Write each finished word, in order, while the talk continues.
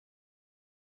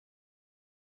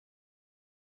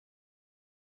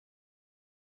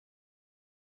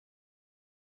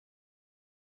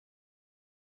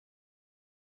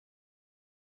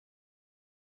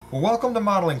Well, welcome to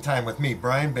Modeling Time with me,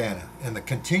 Brian Banna, and the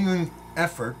continuing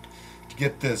effort to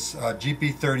get this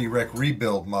GP30 Rec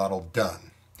rebuild model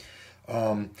done.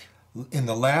 In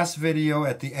the last video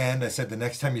at the end, I said the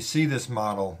next time you see this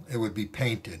model, it would be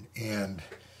painted, and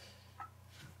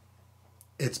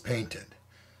it's painted.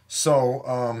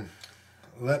 So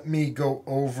let me go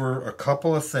over a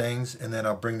couple of things, and then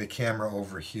I'll bring the camera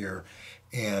over here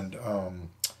and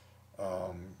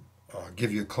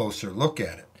give you a closer look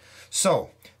at it. So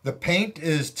the paint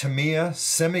is Tamiya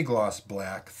semi-gloss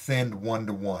black, thinned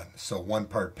 1:1. So 1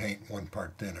 part paint, 1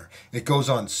 part thinner. It goes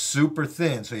on super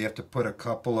thin, so you have to put a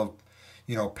couple of,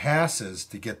 passes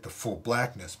to get the full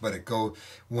blackness. But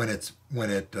when it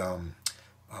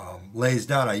lays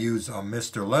down, I use a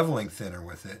Mr. Leveling thinner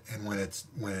with it, and when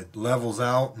it levels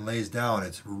out and lays down,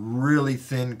 it's really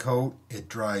thin coat. It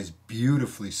dries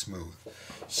beautifully smooth.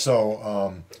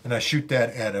 So and I shoot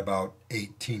that at about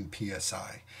 18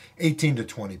 psi. 18 to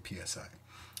 20 psi.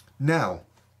 Now,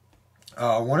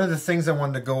 one of the things I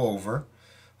wanted to go over,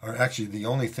 or actually the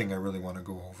only thing I really want to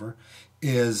go over,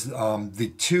 is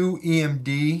the 2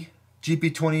 EMD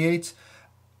GP28s.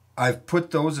 I've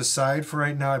put those aside for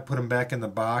right now. I put them back in the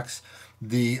box.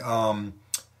 On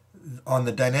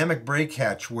the dynamic brake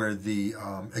hatch, where the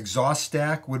exhaust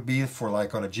stack would be for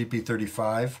like on a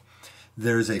GP35,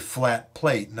 there's a flat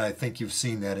plate, and I think you've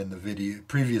seen that in the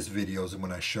previous videos and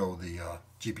when I show the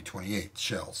GP28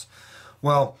 shells.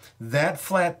 Well, that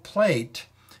flat plate,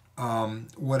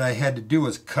 what I had to do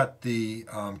was cut the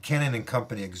Canon &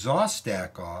 Company exhaust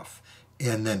stack off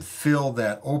and then fill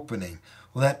that opening.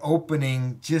 Well, that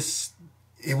opening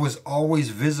it was always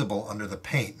visible under the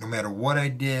paint. No matter what I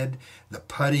did, the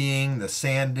puttying, the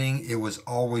sanding, it was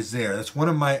always there. That's one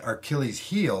of my Achilles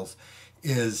heels,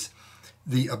 is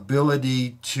the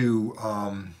ability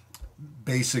to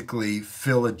basically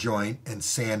fill a joint and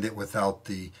sand it without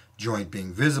the joint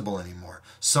being visible anymore.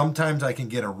 Sometimes I can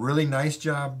get a really nice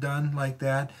job done like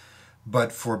that,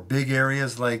 but for big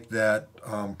areas like that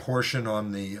portion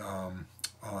on the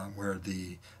where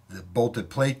the bolted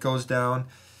plate goes down,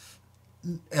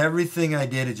 everything I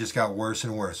did, it just got worse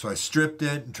and worse. So I stripped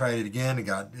it and tried it again.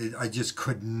 I just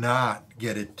could not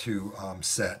get it to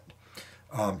set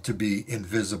to be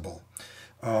invisible.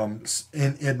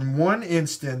 In one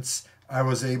instance, I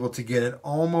was able to get it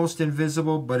almost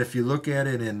invisible, but if you look at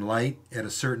it in light at a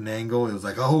certain angle, it was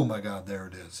like, oh my God, there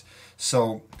it is.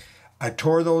 So I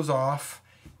tore those off,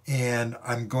 and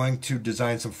I'm going to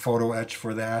design some photo etch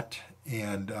for that.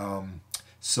 And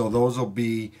so those will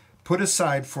be put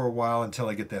aside for a while until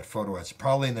I get that photo etch.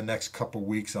 Probably in the next couple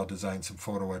weeks, I'll design some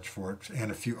photo etch for it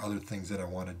and a few other things that I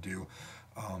want to do.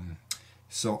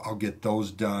 So I'll get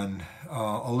those done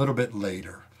a little bit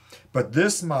later. But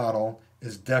this model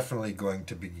is definitely going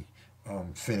to be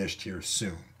finished here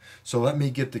soon. So let me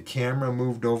get the camera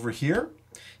moved over here,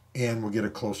 and we'll get a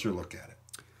closer look at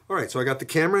it. All right, so I got the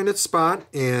camera in its spot,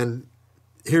 and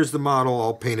here's the model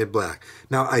all painted black.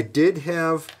 Now, I did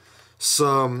have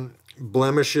some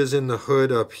blemishes in the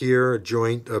hood up here, a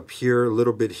joint up here, a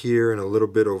little bit here, and a little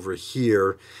bit over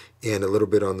here, and a little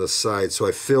bit on the side. So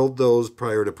I filled those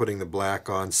prior to putting the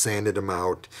black on, sanded them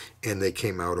out, and they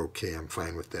came out okay. I'm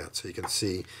fine with that. So you can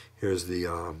see, here's the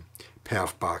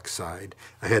PAF box side.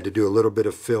 I had to do a little bit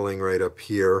of filling right up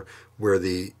here where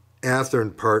the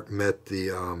Athearn part met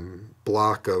the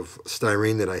block of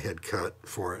styrene that I had cut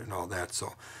for it and all that.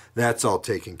 So that's all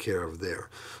taken care of there.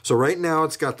 So right now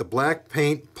it's got the black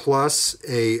paint plus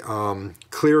a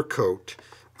clear coat,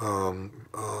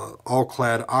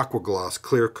 all-clad aqua gloss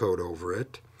clear coat over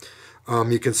it.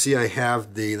 You can see I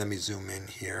have let me zoom in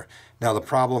here. Now the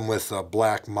problem with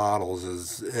black models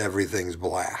is everything's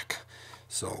black.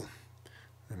 So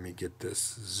let me get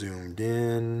this zoomed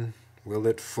in. Will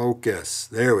it focus?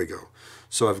 There we go.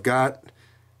 So I've got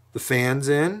the fans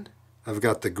in, I've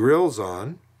got the grills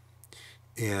on,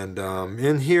 and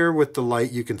in here with the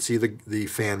light you can see the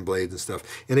fan blades and stuff.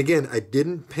 And again, I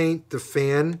didn't paint the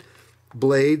fan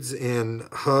blades and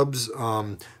hubs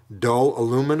dull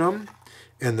aluminum,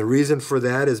 and the reason for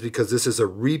that is because this is a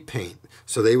repaint.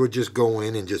 So they would just go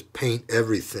in and just paint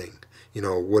everything.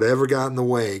 Whatever got in the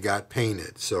way got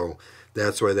painted. So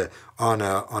that's why that on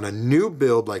a new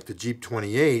build like the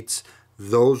GP28s,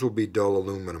 those will be dull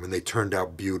aluminum, and they turned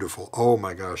out beautiful. Oh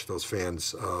my gosh, those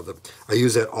fans! I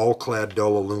use that all-clad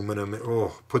dull aluminum.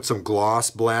 Oh, put some gloss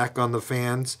black on the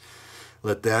fans,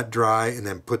 let that dry, and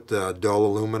then put the dull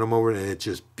aluminum over it, and it's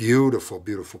just beautiful,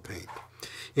 beautiful paint.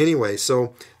 Anyway,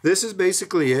 so this is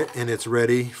basically it, and it's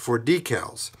ready for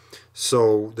decals.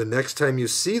 So the next time you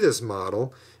see this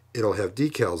model, it'll have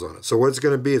decals on it. So what it's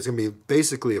going to be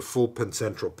basically a full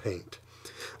Pencentral paint.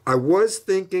 I was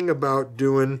thinking about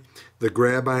doing the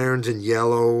grab irons in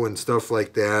yellow and stuff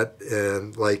like that,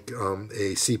 and like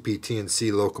a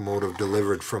Cpt&C locomotive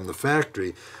delivered from the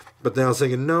factory. But then I was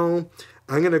thinking, no,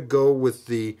 I'm going to go with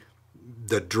the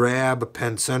drab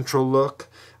Penn Central look.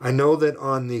 I know that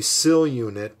on the sill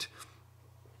unit,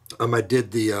 I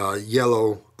did the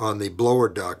yellow on the blower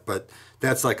duct, but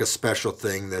that's like a special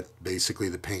thing that basically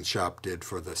the paint shop did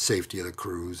for the safety of the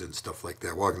crews and stuff like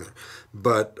that walking there.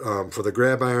 But for the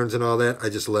grab irons and all that, I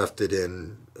just left it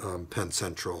in Penn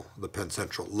Central, the Penn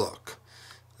Central look.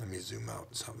 Let me zoom out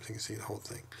so you can see the whole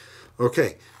thing.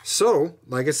 Okay, so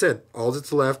like I said, all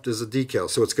that's left is a decal.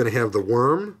 So it's going to have the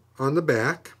worm on the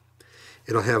back.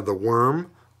 It'll have the worm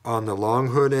on the long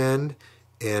hood end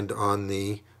and on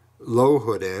the low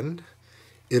hood end.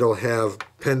 It'll have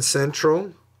Penn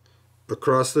Central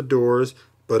across the doors,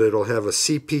 but it'll have a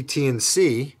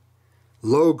Cpt&C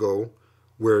logo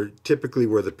where typically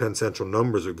where the Penn Central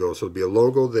numbers would go. So it'll be a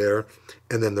logo there,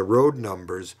 and then the road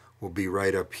numbers will be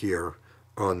right up here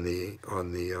on the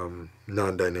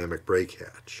non-dynamic brake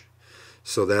hatch.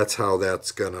 So that's how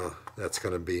that's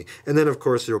gonna be. And then of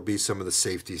course there'll be some of the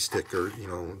safety sticker, you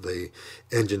know, the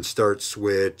engine start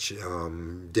switch,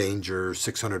 danger,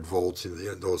 600 volts,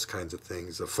 those kinds of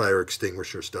things, the fire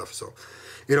extinguisher stuff. So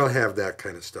it'll have that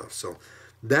kind of stuff. So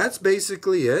that's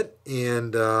basically it.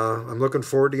 And I'm looking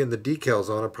forward to getting the decals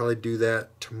on. I'll probably do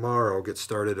that tomorrow, get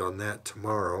started on that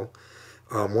tomorrow.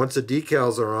 Once the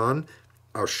decals are on,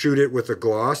 I'll shoot it with a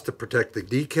gloss to protect the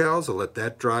decals. I'll let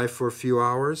that dry for a few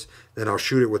hours. Then I'll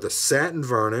shoot it with a satin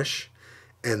varnish,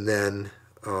 and then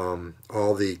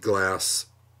all the glass,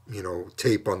 you know,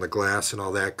 tape on the glass and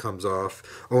all that comes off.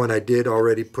 Oh, and I did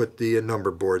already put the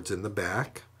number boards in the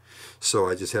back. So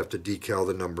I just have to decal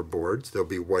the number boards. They'll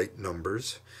be white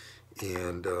numbers.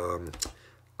 And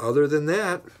other than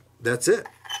that, that's it.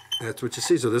 That's what you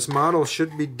see. So this model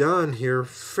should be done here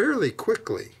fairly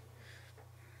quickly.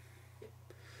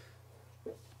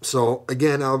 So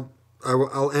again,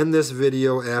 I'll end this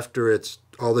video after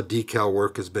all the decal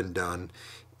work has been done,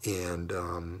 and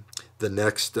the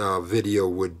next video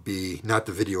would be, not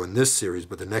the video in this series,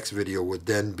 but the next video would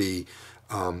then be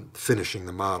finishing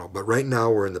the model. But right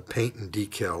now we're in the paint and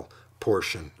decal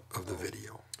portion of the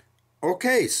video.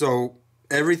 Okay, so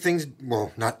everything's,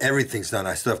 well, not everything's done.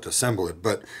 I still have to assemble it,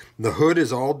 but the hood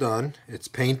is all done. It's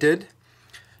painted,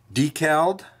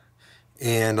 decaled,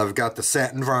 and I've got the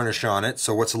satin varnish on it.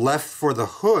 So what's left for the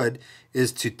hood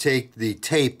is to take the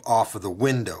tape off of the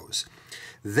windows.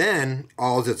 Then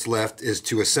all that's left is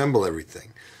to assemble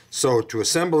everything. So to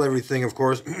assemble everything, of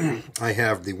course, I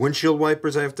have the windshield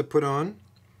wipers I have to put on.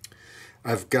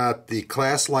 I've got the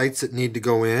class lights that need to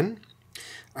go in.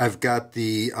 I've got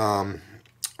the,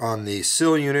 on the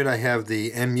sill unit, I have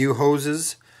the MU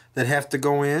hoses that have to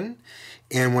go in.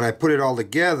 And when I put it all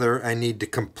together, I need to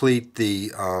complete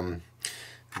the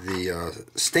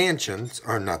stanchions,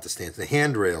 or not the stanchions, the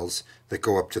handrails that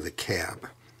go up to the cab.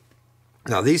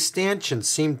 Now these stanchions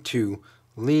seem to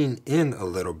lean in a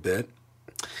little bit,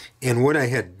 and what I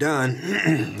had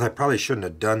done, I probably shouldn't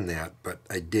have done that, but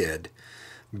I did.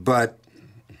 But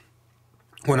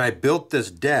when I built this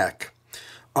deck,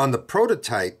 on the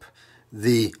prototype,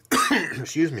 the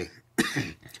excuse me,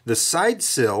 the side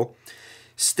sill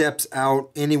steps out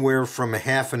anywhere from a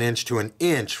 ½ an inch to an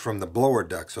inch from the blower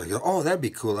duct. So I go, oh, that'd be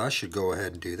cool. I should go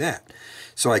ahead and do that.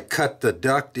 So I cut the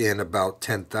duct in about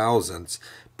 10 thousandths,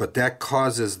 but that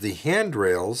causes the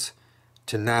handrails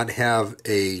to not have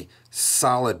a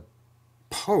solid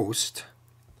post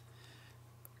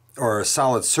or a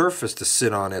solid surface to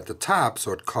sit on at the top,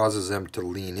 so it causes them to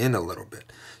lean in a little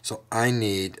bit. So I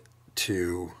need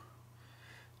to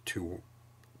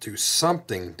do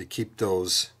something to keep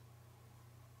those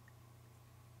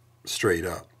straight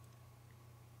up.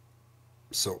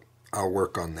 So I'll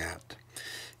work on that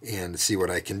and see what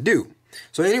I can do.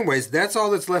 So anyways, that's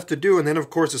all that's left to do, and then of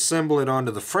course assemble it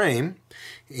onto the frame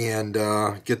and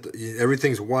get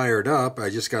everything's wired up. I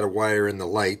just got to wire in the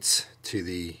lights to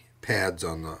the pads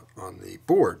on the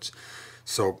boards.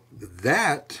 So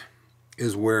that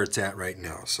is where it's at right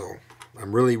now. So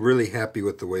I'm really happy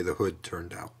with the way the hood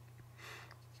turned out.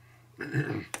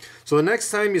 So the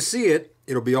next time you see it,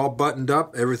 it'll be all buttoned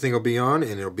up, everything will be on,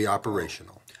 and it'll be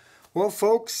operational. Well,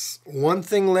 folks, one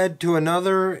thing led to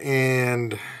another,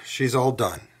 and she's all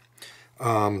done.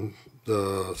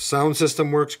 The sound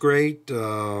system works great.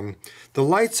 The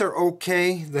lights are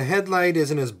okay. The headlight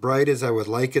isn't as bright as I would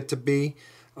like it to be.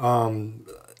 I'm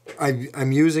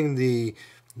using the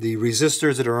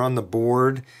resistors that are on the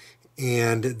board,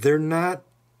 and they're not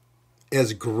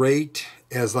as great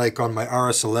as like on my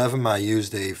RS11. I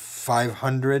used a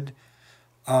 500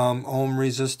 ohm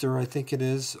resistor, I think it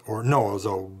is. Or no, it was a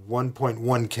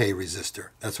 1.1K resistor.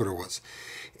 That's what it was.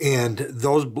 And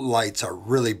those lights are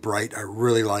really bright. I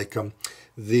really like them.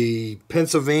 The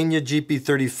Pennsylvania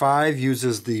GP35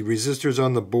 uses the resistors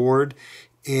on the board,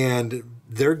 and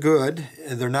they're good.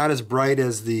 They're not as bright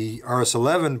as the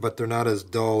RS11, but they're not as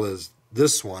dull as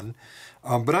this one.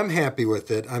 But I'm happy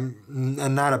with it. I'm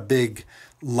not a big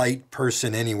light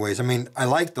person anyways. I mean, I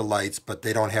like the lights, but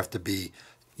they don't have to be,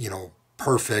 you know,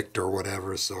 perfect or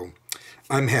whatever. So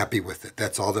I'm happy with it.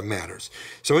 That's all that matters.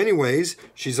 So anyways,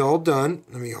 she's all done.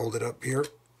 Let me hold it up here.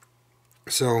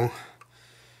 So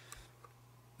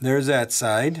there's that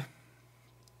side.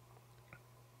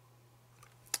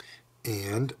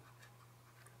 And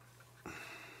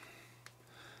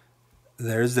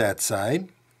there's that side.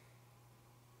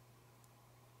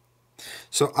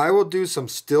 So I will do some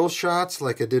still shots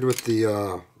like I did with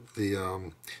the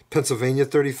Pennsylvania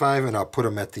 35, and I'll put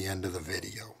them at the end of the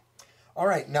video. All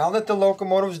right, now that the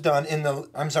locomotive's done, in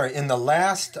the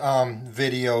last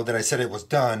video that I said it was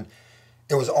done,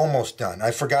 it was almost done.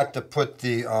 I forgot to put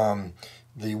the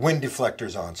wind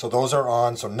deflectors on, so those are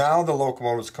on. So now the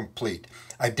locomotive is complete.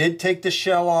 I did take the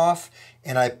shell off,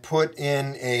 and I put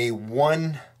in a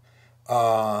 1K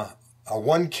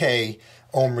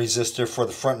ohm resistor for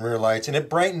the front and rear lights, and it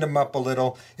brightened them up a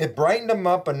little. It brightened them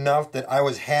up enough that I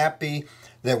was happy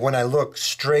that when I look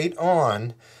straight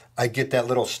on, I get that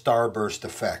little starburst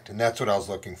effect, and that's what I was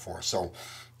looking for. So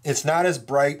it's not as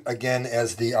bright again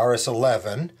as the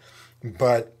RS11,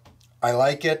 but I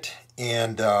like it,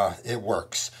 and it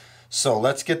works. So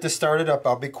let's get this started up.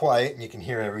 I'll be quiet and you can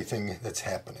hear everything that's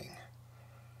happening.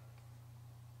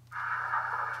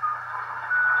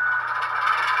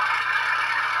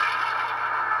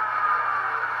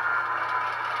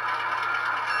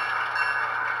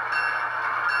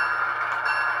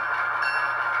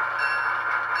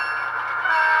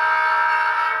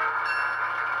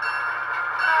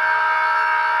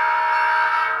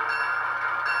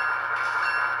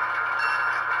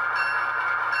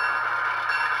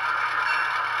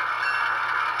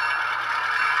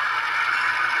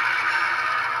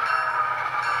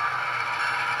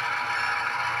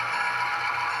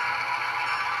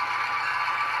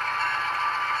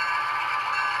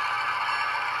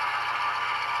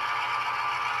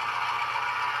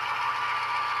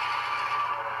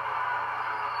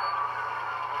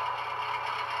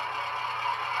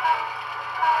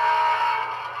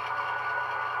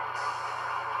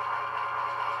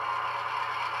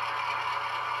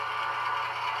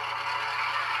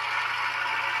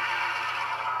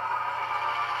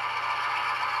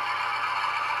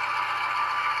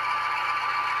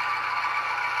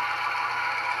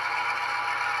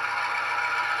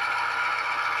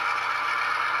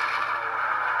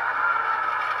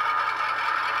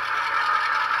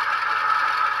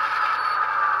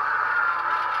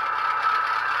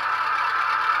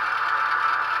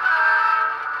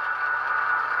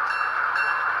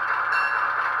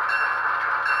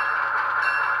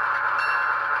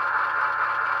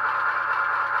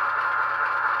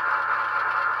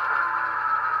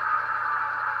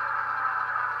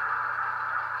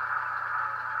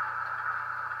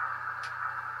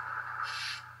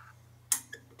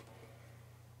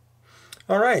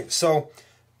 All right, so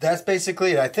that's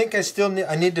basically it. I think I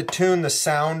need to tune the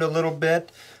sound a little bit,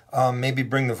 maybe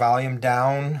bring the volume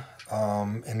down,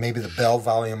 and maybe the bell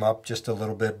volume up just a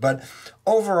little bit. But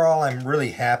overall, I'm really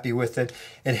happy with it.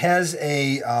 It has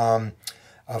a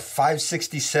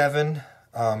 567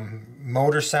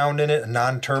 motor sound in it, a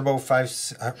non-turbo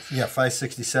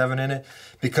 567 in it,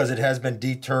 because it has been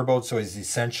deturboed, so it's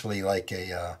essentially like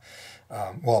a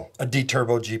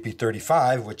deturbo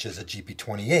GP35, which is a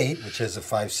GP28, which is a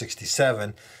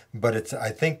 567, but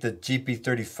I think the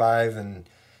GP35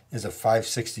 is a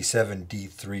 567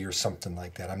 D3 or something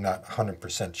like that. I'm not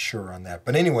 100% sure on that.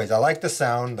 But anyways, I like the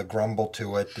sound, the grumble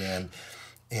to it,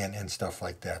 and stuff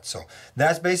like that. So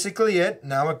that's basically it.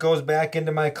 Now it goes back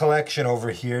into my collection over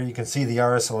here. You can see the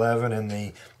RS11 and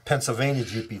the Pennsylvania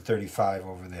GP35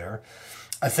 over there.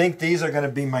 I think these are going to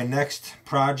be my next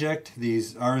project,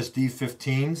 these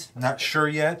RSD15s. Not sure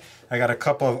yet. I got a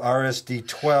couple of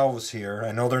RSD12s here.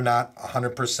 I know they're not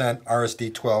 100%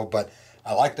 RSD12, but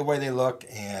I like the way they look,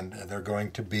 and they're going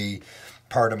to be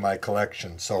part of my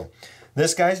collection. So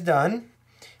this guy's done,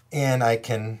 and I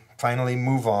can finally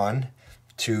move on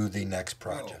to the next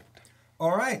project.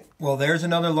 All right, well, there's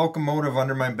another locomotive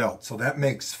under my belt. So that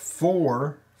makes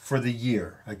 4 for the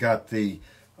year. I got the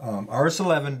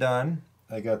RS11 done.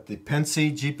 I got the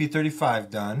Cpt&C GP35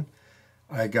 done.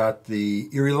 I got the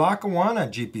Erie Lackawanna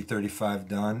GP35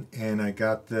 done, and I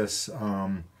got this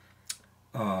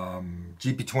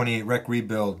GP28 rec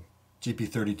rebuild,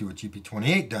 GP30 to a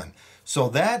GP28 done. So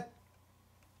that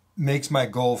makes my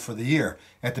goal for the year.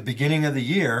 At the beginning of the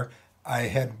year, I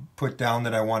had put down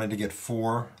that I wanted to get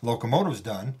 4 locomotives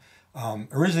done.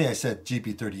 Originally I said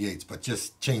GP38s, but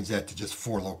just changed that to just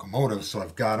 4 locomotives, so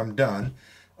I've got them done.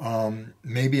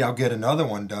 Maybe I'll get another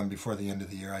one done before the end of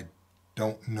the year. I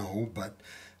don't know, but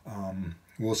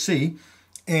we'll see.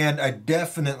 And I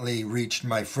definitely reached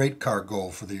my freight car goal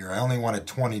for the year. I only wanted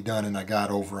 20 done, and I got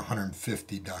over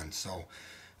 150 done, so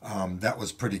that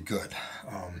was pretty good.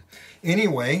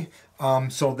 Anyway,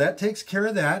 so that takes care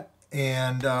of that.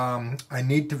 And I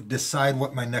need to decide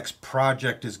what my next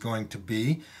project is going to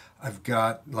be. I've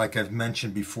got, like I've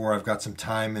mentioned before, I've got some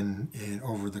time in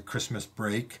over the Christmas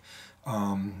break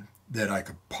that I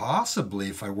could possibly,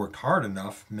 if I worked hard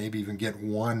enough, maybe even get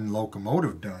 1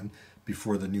 locomotive done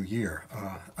before the new year.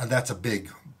 That's a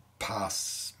big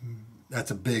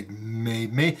that's a big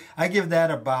maybe. I give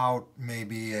that about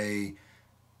maybe a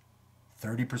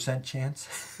 30% chance.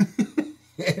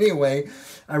 Anyway,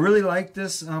 I really like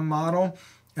this model.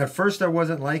 At first I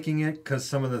wasn't liking it because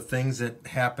some of the things that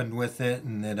happened with it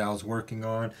and that I was working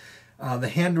on. The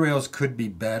handrails could be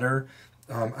better.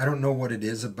 I don't know what it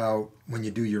is about when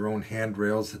you do your own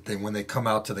handrails that when they come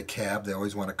out to the cab, they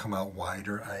always want to come out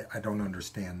wider. I don't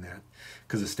understand that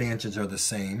because the stanchions are the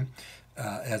same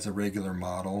as a regular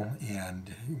model,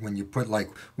 and when you put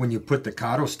the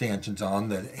Kato stanchions on,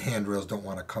 the handrails don't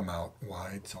want to come out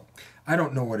wide. So I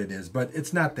don't know what it is, but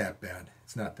it's not that bad.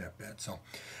 It's not that bad. So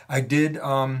I did,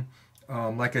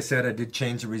 like I said, I did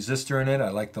change the resistor in it. I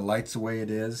like the lights the way it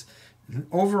is.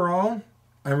 Overall,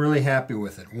 I'm really happy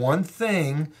with it. One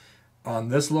thing on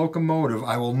this locomotive,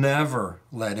 I will never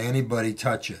let anybody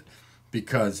touch it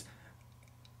because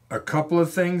a couple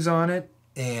of things on it,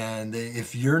 and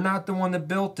if you're not the one that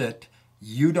built it,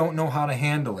 you don't know how to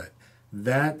handle it.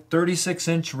 That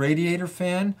 36-inch radiator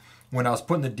fan, when I was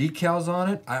putting the decals on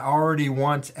it, I already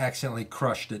once accidentally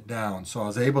crushed it down. So I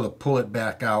was able to pull it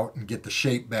back out and get the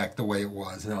shape back the way it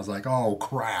was. And I was like, oh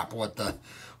crap, what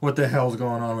the hell's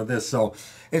going on with this? So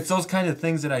it's those kind of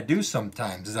things that I do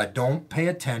sometimes, is I don't pay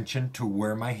attention to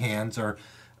where my hands are,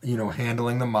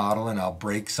 handling the model, and I'll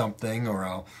break something or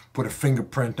I'll put a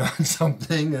fingerprint on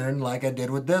something. And like I did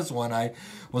with this one, I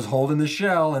was holding the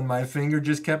shell and my finger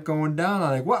just kept going down. I'm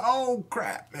like, well, oh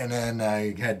crap. And then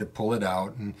I had to pull it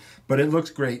out. But it looks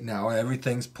great now.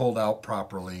 Everything's pulled out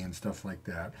properly and stuff like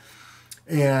that.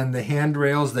 And the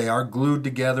handrails, they are glued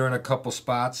together in a couple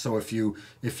spots. So if you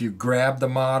grab the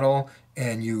model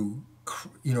and you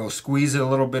squeeze it a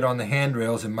little bit on the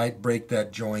handrails, it might break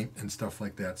that joint and stuff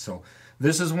like that. So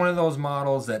this is one of those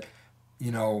models that,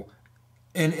 and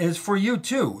it's for you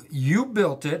too. You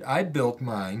built it. I built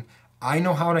mine. I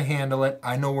know how to handle it.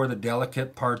 I know where the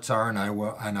delicate parts are, and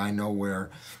I know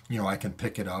where, I can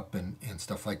pick it up and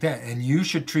stuff like that. And you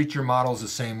should treat your models the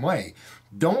same way.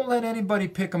 Don't let anybody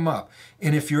pick them up.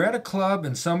 And if you're at a club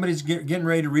and somebody's getting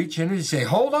ready to reach in and you say,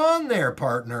 hold on there,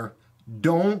 partner,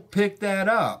 don't pick that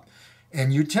up.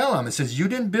 And you tell them, it says, you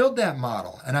didn't build that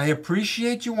model. And I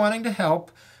appreciate you wanting to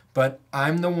help, but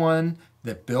I'm the one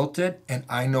that built it, and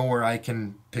I know where I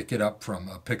can pick it up from,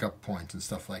 pickup points and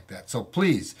stuff like that. So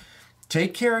please,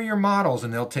 take care of your models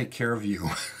and they'll take care of you.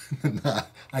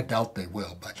 I doubt they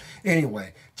will, but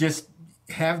anyway, just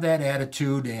have that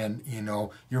attitude, and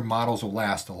your models will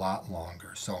last a lot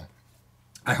longer. So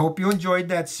I hope you enjoyed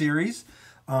that series.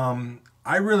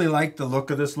 I really like the look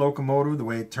of this locomotive, the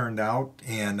way it turned out,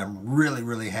 and I'm really,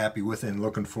 really happy with it and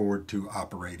looking forward to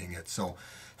operating it. So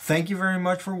thank you very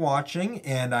much for watching,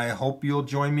 and I hope you'll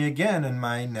join me again in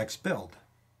my next build.